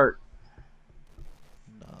breaky heart,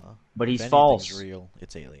 Nah. but If he's anything's false. real,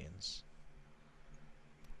 it's aliens.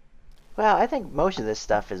 Well, I think most of this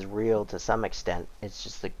stuff is real to some extent. It's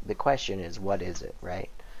just the question is, what is it, right?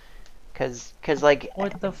 Because like,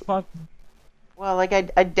 What the fuck? well, like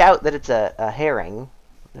I doubt that it's a herring.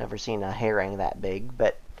 Never seen a herring that big,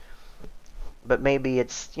 but maybe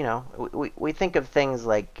it's, we think of things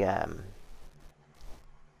like, because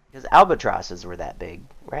albatrosses were that big,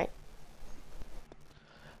 right?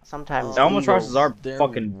 Sometimes Albatrosses eagles. are Their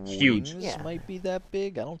fucking huge. wings Yeah. might be that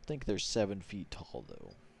big. I don't think they're 7 feet tall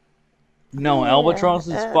though. No, Yeah,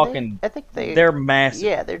 albatrosses fucking. I think They're massive.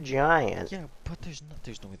 Yeah, they're giant. Yeah, but there's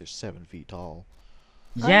no way they're 7 feet tall.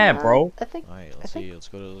 Yeah, bro. I think. All right, I let's think. see. Let's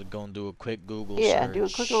go and do a quick Google Yeah, search. do a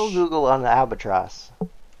quick little Google on the albatross.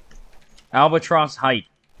 Albatross height.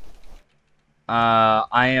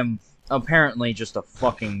 I am apparently just a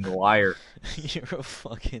fucking liar. You're a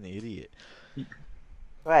fucking idiot.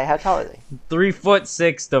 Right, how tall are they?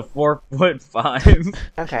 3'6" to 4'5".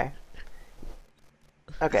 Okay.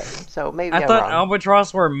 Okay, so maybe I I'm thought wrong.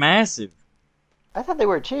 albatross were massive. I thought they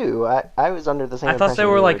were too. I was under the same I thought impression they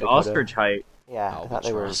were you like Dakota. ostrich height. Yeah, I thought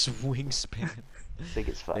they were Albatross wingspan. big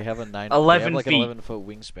as fuck. They have a 11 like feet. an 11-foot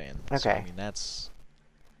wingspan. So, I Okay. mean that's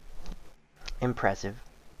Impressive.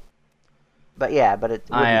 But yeah, but it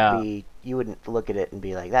I, wouldn't be. You wouldn't look at it and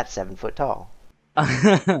be like, "That's 7 foot tall."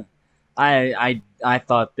 I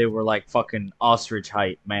thought they were like fucking ostrich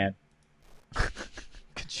height, man.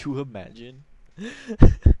 Could you imagine?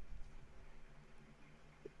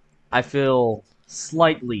 I feel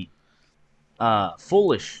slightly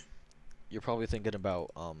foolish. You're probably thinking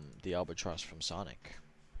about the albatross from Sonic.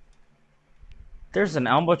 There's an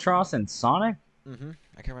albatross in Sonic? Mm-hmm.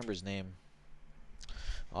 I can't remember his name.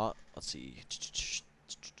 Let's see.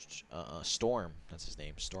 Storm. That's his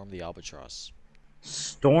name. Storm the albatross.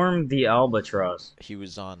 Storm the albatross. He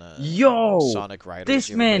was on Yo! Sonic Riders. This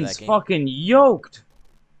You ever play man's that game? fucking yoked!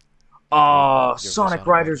 You ever play Sonic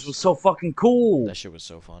Riders was so fucking cool! That shit was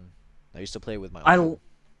so fun. I used to play with my I uncle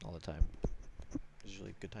all the time. It was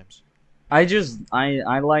really good times. I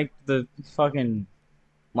like the fucking,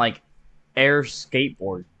 like, air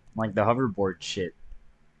skateboard. Like, the hoverboard shit.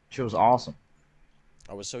 Shit was awesome.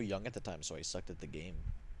 I was so young at the time, so I sucked at the game.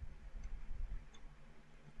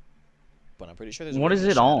 But I'm pretty sure there's. What is it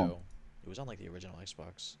Shadow. on? It was on like the original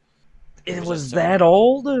Xbox. It was was a that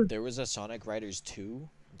old? There was a Sonic Riders 2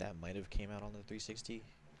 that might have came out on the 360,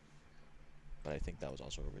 but I think that was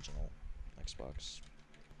also original Xbox.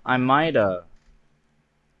 I might have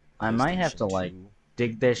to, PlayStation like, 2.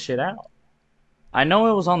 dig that shit out. I know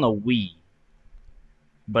it was on the Wii,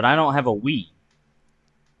 but I don't have a Wii.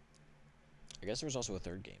 I guess there was also a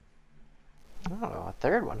third game. Oh, a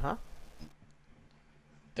third one, huh?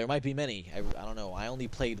 There might be many. I don't know. I only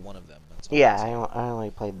played one of them. That's all Yeah, I'm saying. I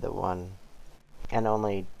only played the one, and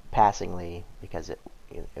only passingly because it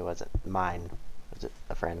wasn't mine. It was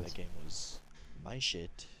a friend's. That game was my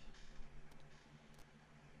shit.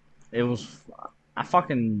 It was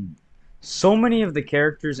so many of the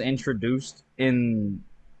characters introduced in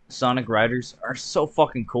Sonic Riders are so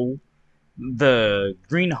fucking cool. The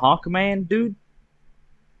Green Hawk Man dude.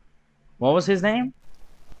 What was his name?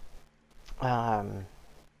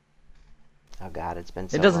 Oh god, it's been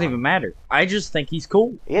so It doesn't long. even matter. I just think he's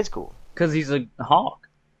cool He is cool. because he's a hawk.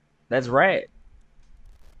 That's rad.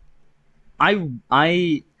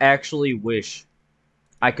 I actually wish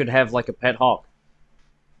I could have like a pet hawk.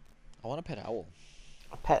 I want a pet owl.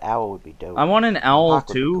 A pet owl would be dope. I want an owl hawk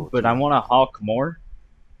would be too, cool, but too. I want a hawk more.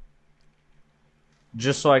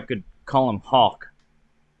 Just so I could call him Hawk.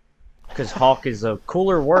 Because hawk is a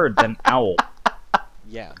cooler word than owl.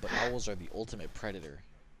 Yeah, but owls are the ultimate predator.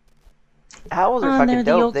 Owls are They're fucking the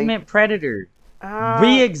dope. ultimate predator. Ah.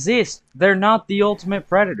 We exist. They're not the ultimate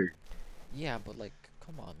predator. Yeah, but like,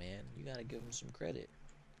 come on, man. You gotta give them some credit.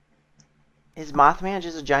 Is Mothman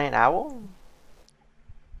just a giant owl?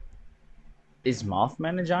 Is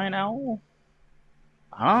Mothman a giant owl?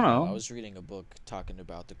 I don't know. I was reading a book talking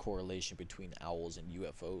about the correlation between owls and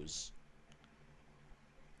UFOs.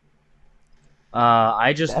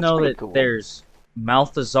 I just That's know pretty that cool. there's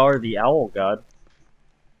Malthazar the owl god.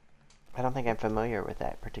 I don't think I'm familiar with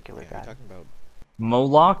that particular Yeah, you're god. talking about.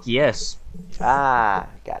 Moloch, yes. Ah,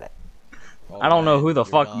 got it. Oh, I don't know Ryan, who the you're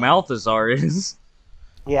fuck gone. Malthazar is.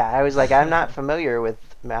 Yeah, I was like, I'm not familiar with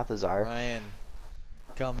Malthazar. Ryan,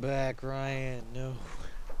 come back, Ryan. No.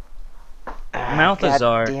 Ah,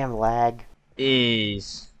 Malthazar. Damn lag.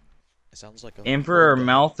 Is It sounds like a Emperor old guy.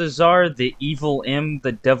 Malthazar, the evil M,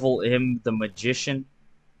 the devil M, the magician.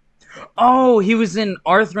 Oh, he was in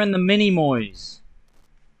Arthur and the Minimoys.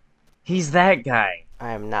 He's that guy.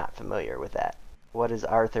 I am not familiar with that. What is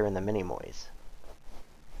Arthur and the Minimoys?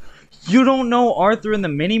 You don't know Arthur and the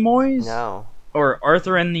Minimoys? No. Or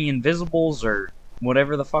Arthur and the Invisibles, or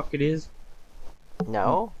whatever the fuck it is?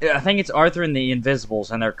 No? I think it's Arthur and the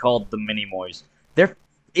Invisibles, and they're called the Minimoys.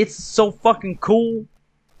 It's so fucking cool.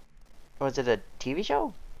 Was it a TV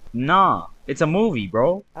show? Nah, it's a movie,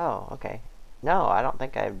 bro. Oh, okay. No, I don't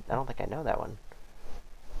think I know that one.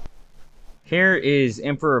 Here is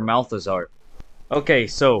Emperor Malthazar. Okay,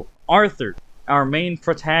 so Arthur, our main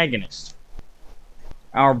protagonist,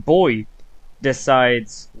 our boy,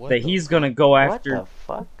 decides What that the he's gonna go What after the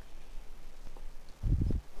fuck?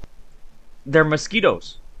 their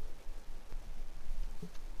mosquitoes.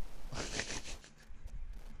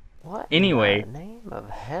 What Anyway. in the name of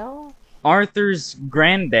hell? Arthur's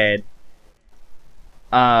granddad,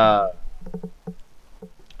 Are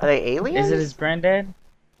they aliens? is it his granddad?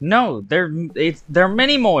 No, they're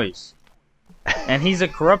Minimoys, and he's a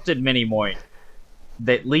corrupted Minimoy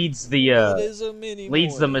that leads What the is a mini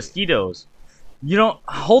mosquitoes. You don't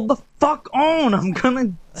hold the fuck on. I'm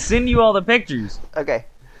gonna send you all the pictures. Okay.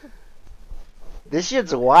 This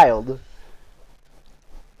shit's wild.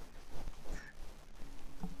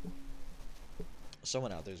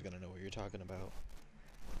 Someone out there's gonna know what you're talking about.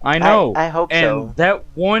 I know. I hope and so. that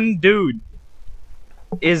one dude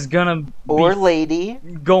is gonna Or be lady.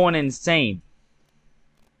 going insane.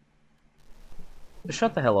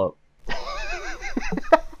 Shut the hell up.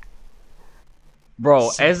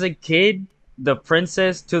 Bro, as a kid, the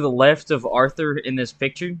princess to the left of Arthur in this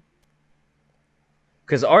picture,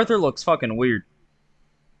 because Arthur looks fucking weird,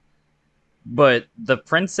 but the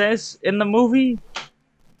princess in the movie,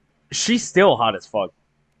 she's still hot as fuck.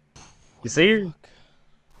 You see her?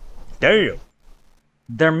 Damn.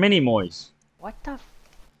 They're Minimoys. What the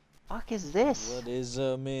fuck is this? What is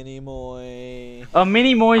a mini moy? A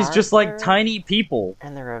Minimoy's just like Arthur tiny people.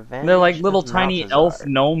 And the Revenge They're like little of tiny Malthazar. elf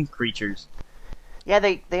gnome creatures. Yeah,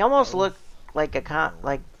 they almost look like a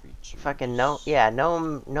like fucking gnome. Yeah,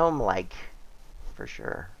 gnome like, for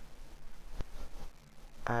sure.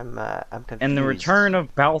 I'm confused. And the return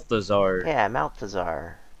of Balthazar. Yeah,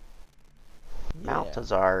 Malthazar. Yeah,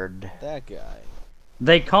 Malthazard. that guy.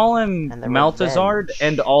 They call him And the Malthazard Revenge.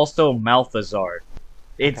 and also Malthazar.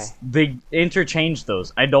 It's Okay. they interchange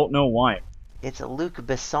those. I don't know why. It's a Luc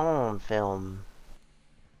Besson film.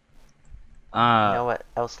 You know Uh, what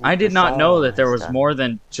else? I Luc did not know Besson that there has was done? more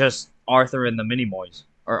than just Arthur and the Minimoys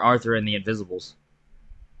or Arthur and the Invisibles.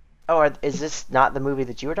 Oh, is this not the movie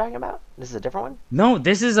that you were talking about? This is a different one? No,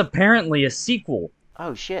 this is apparently a sequel.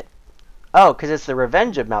 Oh, shit. Oh, because it's the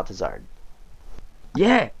Revenge of Malthazard.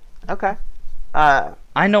 Yeah, Okay.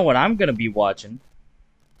 I know what I'm gonna be watching.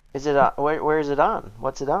 Is it on? Where is it on?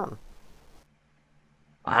 What's it on?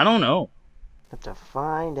 I don't know. Have to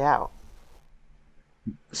find out.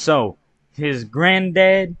 So, his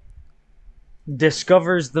granddad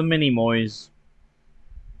discovers the Minimoys,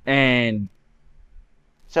 and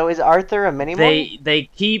So is Arthur a mini they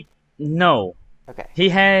keep no. Okay. He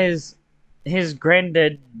has his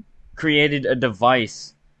granddad created a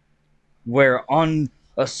device where on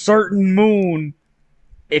a certain moon,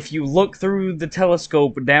 if you look through the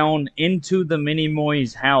telescope down into the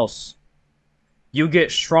Minimoy's house, you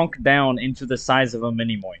get shrunk down into the size of a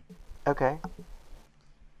Minimoy. Okay.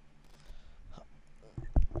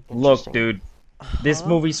 Look, Interesting. dude, this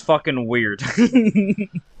movie's fucking weird.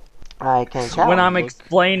 I can tell. When I'm Look-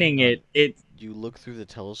 explaining it, You look through the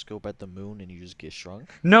telescope at the moon and you just get shrunk?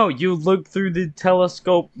 no, you look through the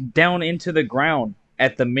telescope down into the ground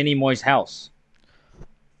at the Minimoy's house.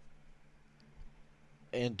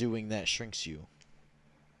 And doing that shrinks you.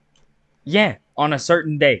 Yeah, on a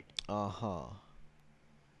certain day. Uh-huh.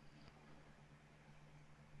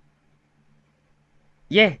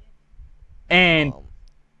 Yeah. And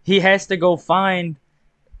he has to go find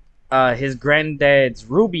his granddad's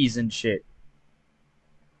rubies and shit.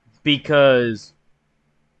 Because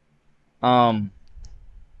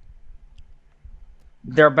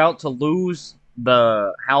they're about to lose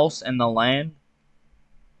the house and the land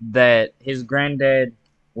that his granddad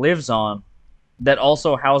lives on that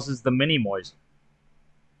also houses the Minimoys.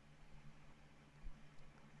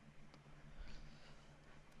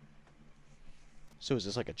 So is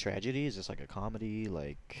this like a tragedy? Is this like a comedy?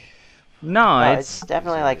 Like... No, No, it's it's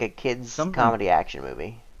definitely like a kids something- comedy action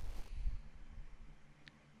movie.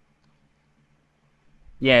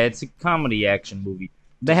 yeah, it's a comedy action movie.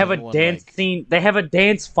 They Does have a anyone, dance like- scene. They have a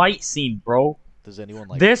dance fight scene, bro. Does anyone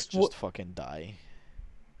like This just fucking die?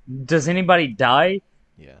 Does anybody die?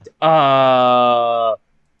 Yeah.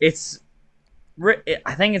 It's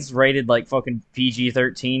I think it's rated like fucking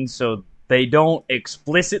PG-13, so they don't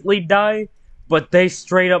explicitly die, but they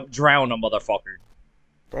straight up drown a motherfucker.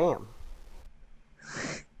 Damn.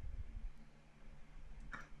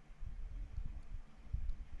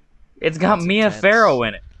 It's got That's Mia intense. Farrow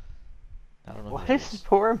in it. I don't know. What who that is is.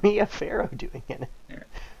 poor Mia Farrow doing in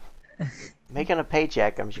it? Making a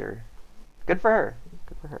paycheck, I'm sure. Good for her.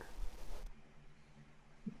 Good for her.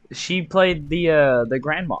 She played the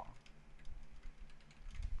grandma.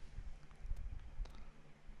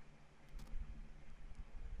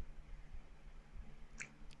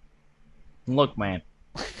 Look, man,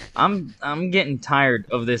 I'm getting tired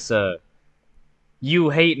of this you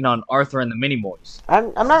hating on Arthur and the Minimoys.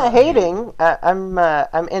 I'm not hating.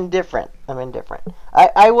 I'm indifferent. I'm indifferent.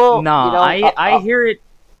 I will. Nah, You know. I hear it.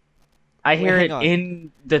 I Wait, hear hang it on.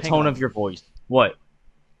 in the Hang tone on. of your voice. What?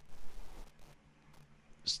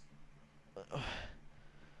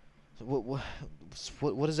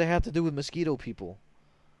 What does that have to do with mosquito people?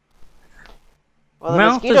 Well, the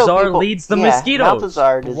mosquito Malthazar people, leads the yeah, mosquitoes.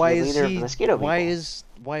 Malthazar But is why the is leader of he? the mosquito people.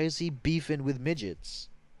 Why is he beefing with midgets?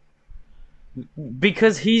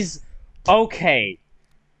 Because he's okay.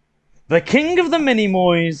 The king of the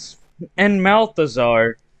Minimoys and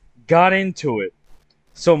Malthazar got into it.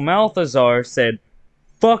 So Malthazar said,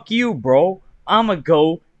 "Fuck you, bro. I'ma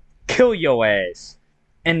go kill your ass."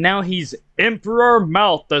 And now he's Emperor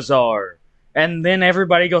Malthazar. And then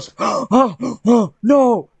everybody goes, oh,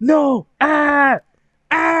 no, no, ah,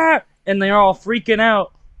 and they're all freaking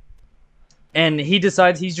out. And he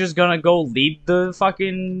decides he's just gonna go lead the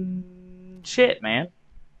fucking shit, man.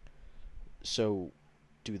 So,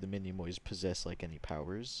 do the Minimoys possess like any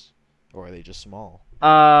powers, or are they just small?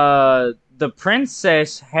 The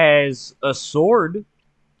princess has a sword,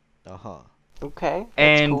 Uh huh. Okay, that's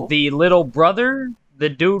and cool. the little brother, the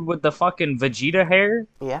dude with the fucking Vegeta hair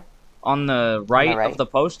Yeah, on the right, right. of the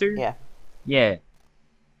poster, yeah. yeah,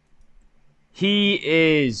 he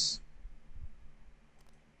is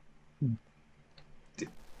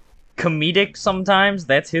comedic sometimes.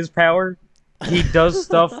 That's his power. He does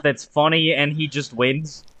stuff that's funny, and he just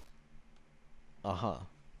wins. Uh huh.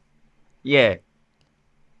 Yeah.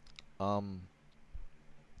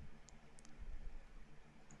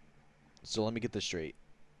 So let me get this straight.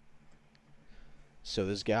 So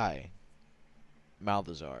this guy,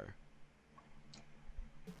 Malthazar,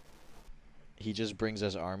 he just brings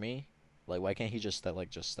his army. Like, why can't he just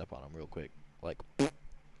step on him real quick? Like,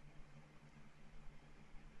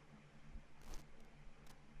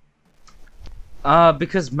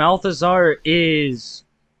 Because Malthazar is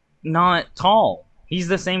not tall. He's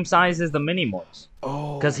the same size as the Minimoys.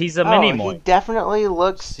 oh, Because he's a Oh, Minimoy. he definitely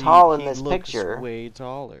looks see, tall in he this looks picture. way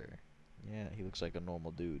taller. Yeah, he looks like a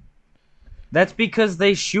normal dude. That's because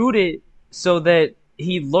they shoot it so that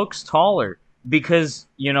he looks taller. Because,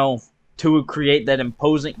 to create that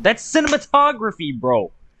imposing... That's cinematography,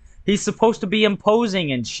 bro! He's supposed to be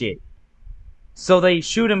imposing and shit. So they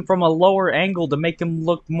shoot him from a lower angle to make him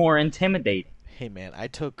look more intimidating. Hey man, I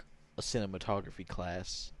took a cinematography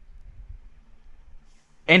class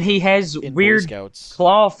And he has in Boy weird Scouts.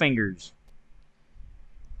 claw fingers.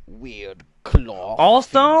 Weird claw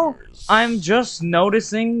Also, fingers. I'm just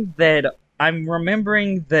noticing that I'm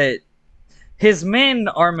remembering that his men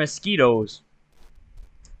are mosquitoes.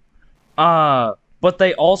 But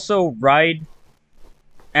they also ride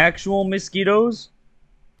actual mosquitoes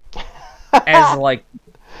as like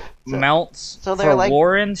So- mounts so they're for like-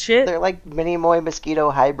 war and shit. They're like Minimoy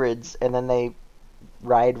mosquito hybrids, and then they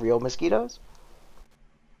ride real mosquitoes.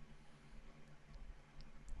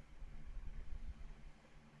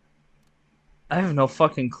 I have no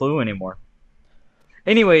fucking clue anymore.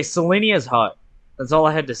 Anyway, Selenia's hot. That's all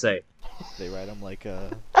I had to say. They ride them like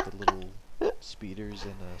the little speeders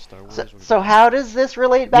in Star Wars. So, What are so they- how does this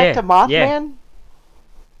relate back Yeah, to Mothman? yeah.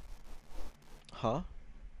 Huh?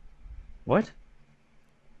 What?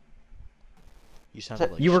 You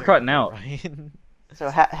sounded like You were shit, cutting out. Ryan. So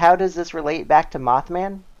how does this relate back to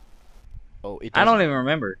Mothman? Oh, it I doesn't. don't even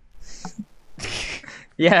remember.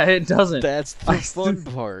 Yeah, it doesn't. That's the fun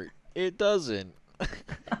part. It doesn't.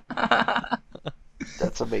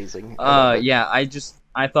 That's amazing. I love it. Yeah,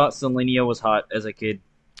 I thought Selenia was hot as a kid.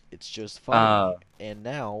 It's just funny. And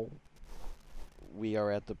now we are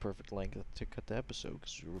at the perfect length to cut the episode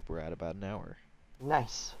because we're at about an hour.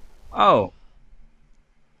 Nice. Oh.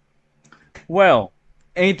 Well,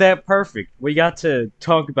 ain't that perfect? We got to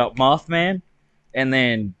talk about Mothman, and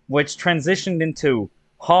then which transitioned into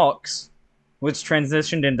hawks, which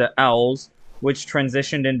transitioned into owls, which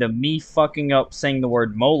transitioned into me fucking up saying the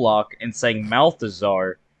word Moloch and saying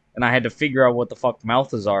Malthazar, and I had to figure out what the fuck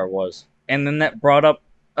Malthazar was. And then that brought up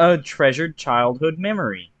a treasured childhood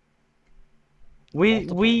memory. We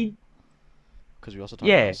Because we also talked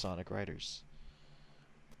yeah. about Sonic Riders.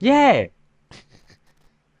 Yeah.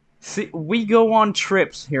 See, we go on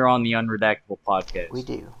trips here on the Unredactable podcast. We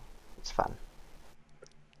do. It's fun.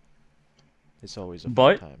 It's always a fun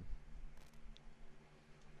But- time.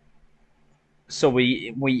 So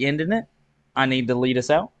we ending it? I need to lead us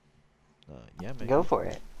out. Yeah, man. Go for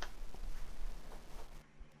it.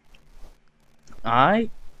 Alright.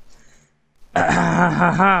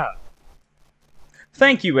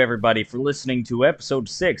 Thank you, everybody, for listening to episode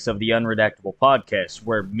 6 of the Unredactable podcast,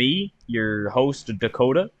 where me, your host,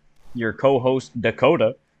 Dakota, your co-host,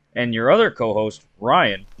 Dakota, and your other co-host,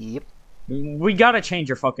 Ryan. Yep. We gotta change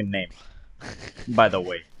your fucking name, by the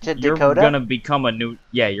way. To You're Dakota? gonna become a new...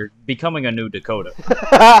 Yeah, you're becoming a new Dakota.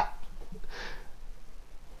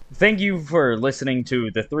 Thank you for listening to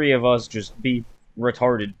the three of us just be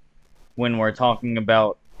retarded when we're talking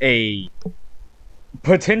about a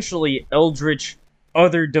potentially eldritch,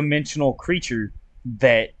 other-dimensional creature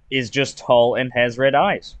that is just tall and has red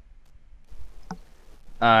eyes.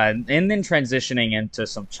 And then transitioning into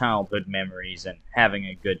some childhood memories and having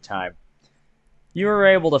a good time. You are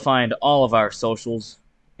able to find all of our socials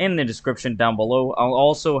in the description down below. I'll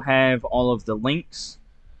also have all of the links.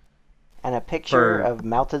 And a picture For- of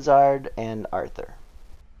Maltazard and Arthur.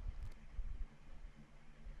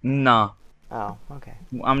 Nah, Oh, okay.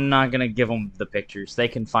 I'm not gonna give them the pictures. They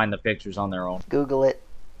can find the pictures on their own. Google it.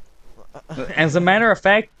 As a matter of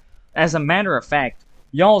fact,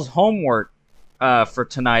 y'all's homework for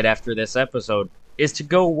tonight after this episode is to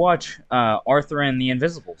go watch Arthur and the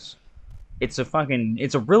Invisibles. It's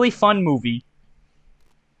a really fun movie.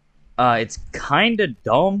 It's kind of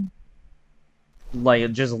dumb,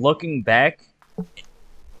 like just looking back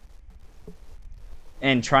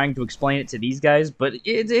and trying to explain it to these guys, but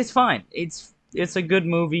it's fine. It's a good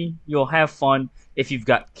movie. You'll have fun. If you've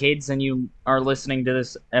got kids and you are listening to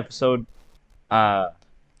this episode,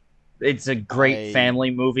 it's a great I- family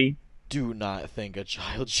movie. Do not think a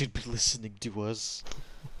child should be listening to us.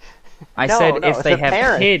 I No, said no, if they the have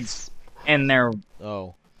parents. kids and they're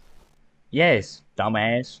Oh, yes,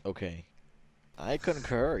 dumbass. okay. I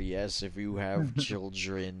concur, yes, if you have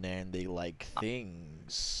children and they like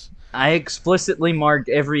things. I explicitly marked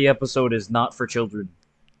every episode as not for children,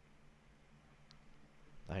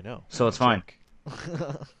 I know. so it's fine.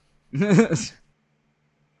 Check.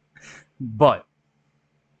 But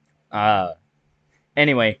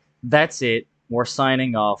anyway, that's it. We're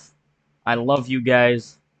signing off. I love you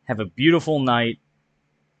guys. Have a beautiful night.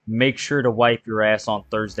 Make sure to wipe your ass on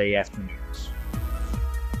Thursday afternoon.